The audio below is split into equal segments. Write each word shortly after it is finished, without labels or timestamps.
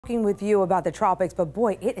talking with you about the tropics, but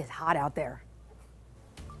boy, it is hot out there.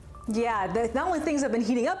 Yeah, not only things have been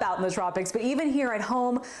heating up out in the tropics, but even here at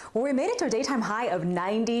home, where we made it to a daytime high of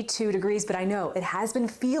 92 degrees. But I know it has been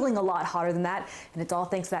feeling a lot hotter than that, and it's all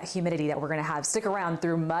thanks to that humidity that we're going to have stick around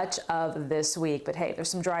through much of this week. But hey, there's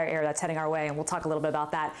some drier air that's heading our way, and we'll talk a little bit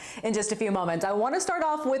about that in just a few moments. I want to start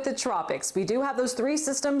off with the tropics. We do have those three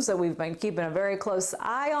systems that we've been keeping a very close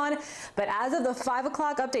eye on. But as of the 5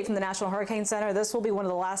 o'clock update from the National Hurricane Center, this will be one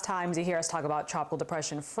of the last times you hear us talk about Tropical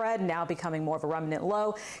Depression Fred, now becoming more of a remnant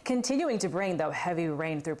low, continuing to bring, though, heavy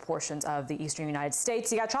rain through portions of the eastern United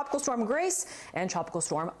States. You got Tropical Storm Grace and Tropical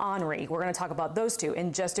Storm Henri. We're going to talk about those two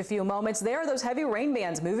in just a few moments. There are those heavy rain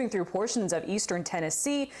bands moving through portions of eastern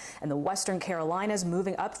Tennessee and the western Carolinas,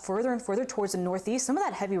 moving up further and further towards the northeast. Some of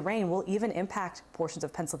that heavy rain will even impact portions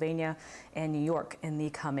of Pennsylvania and New York in the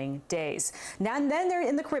coming days. Now and then they're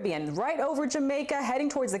in the Caribbean, right over Jamaica, heading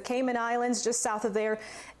towards the Cayman Islands. Just south of there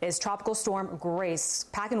is Tropical Storm Grace,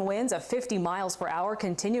 packing winds of 50 miles per hour,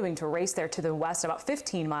 continuing to race there to the west, about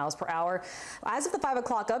 15 miles per hour. As of the 5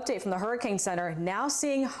 o'clock update from the Hurricane Center, now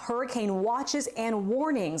seeing hurricane watches and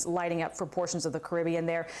warnings lighting up for portions of the Caribbean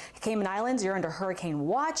there. Cayman Islands, you're under hurricane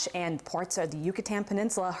watch, and parts of the Yucatan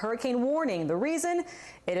Peninsula, hurricane warning. The reason?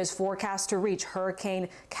 It is forecast to reach hurricane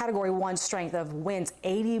category 1 strength of winds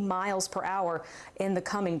 80 miles per hour in the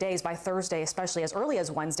coming days by Thursday, especially as early as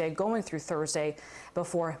Wednesday, going through Thursday,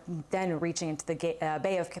 before then reaching into the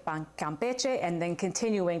Bay of Campeche and then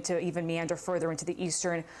continuing to even meander further into the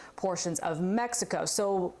eastern portions of Mexico.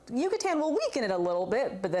 So Yucatan will weaken it a little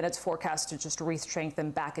bit, but then it's forecast to just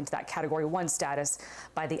re-strengthen back into that category 1 status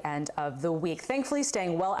by the end of the week. Thankfully,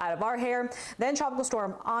 staying well out of our hair. Then Tropical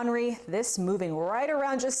Storm Henri, this moving right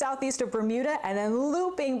around just southeast of Bermuda and then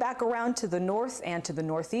looping back around to the north and to the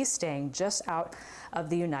northeast, staying just out of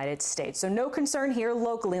the United States. So no concern here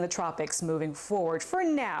locally in the tropics moving forward. For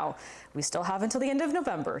now, we still have until the end of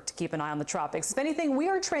November to keep an eye on the tropics. If anything, we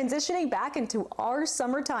are transitioning back into our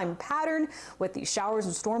summertime pattern with these showers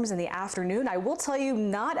and storms in the afternoon. I will tell you,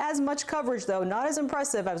 not as much coverage, though, not as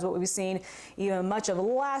impressive as what we've seen even much of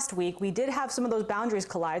last week. We did have some of those boundaries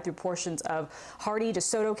collide through portions of Hardee,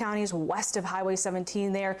 DeSoto counties, west of Highway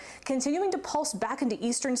 17 there, continuing to pulse back into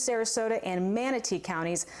eastern Sarasota and Manatee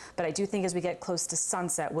counties. But I do think as we get close to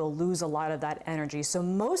sunset, we'll lose a lot of that energy. So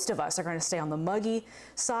most of us are going to stay on the muggy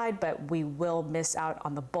side, but we will miss out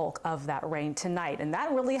on the bulk of that rain tonight. And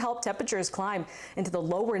that really helped temperatures climb into the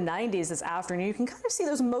lower 90s this afternoon. You can kind of see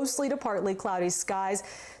those mostly to partly cloudy skies.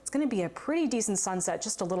 It's going to be a pretty decent sunset,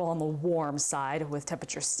 just a little on the warm side, with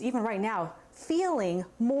temperatures even right now feeling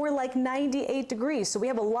more like 98 degrees. So we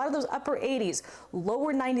have a lot of those upper 80s,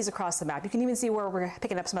 lower 90s across the map. You can even see where we're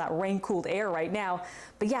picking up some of that rain-cooled air right now.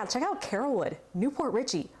 But yeah, check out Carrollwood, Newport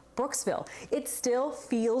Richey, Brooksville. It still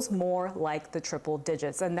feels more like the triple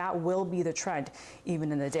digits, and that will be the trend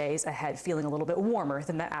even in the days ahead, feeling a little bit warmer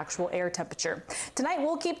than that actual air temperature. Tonight,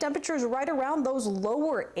 we'll keep temperatures right around those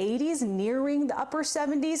lower 80s, nearing the upper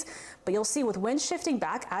 70s, but you'll see with winds shifting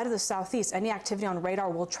back out of the southeast, any activity on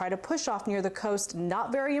radar will try to push off near the coast.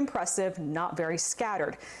 Not very impressive, not very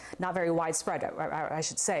scattered, not very widespread, I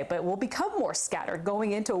should say, but will become more scattered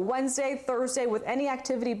going into Wednesday, Thursday, with any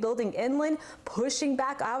activity building inland, pushing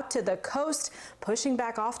back out to the coast, pushing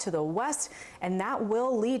back off to the west, and that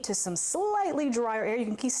will lead to some slightly drier air.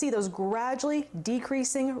 You can see those gradually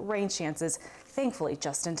decreasing rain chances, thankfully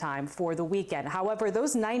just in time for the weekend. However,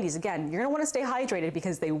 those 90s, again, you're going to want to stay hydrated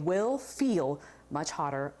because they will feel much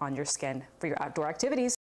hotter on your skin for your outdoor activities.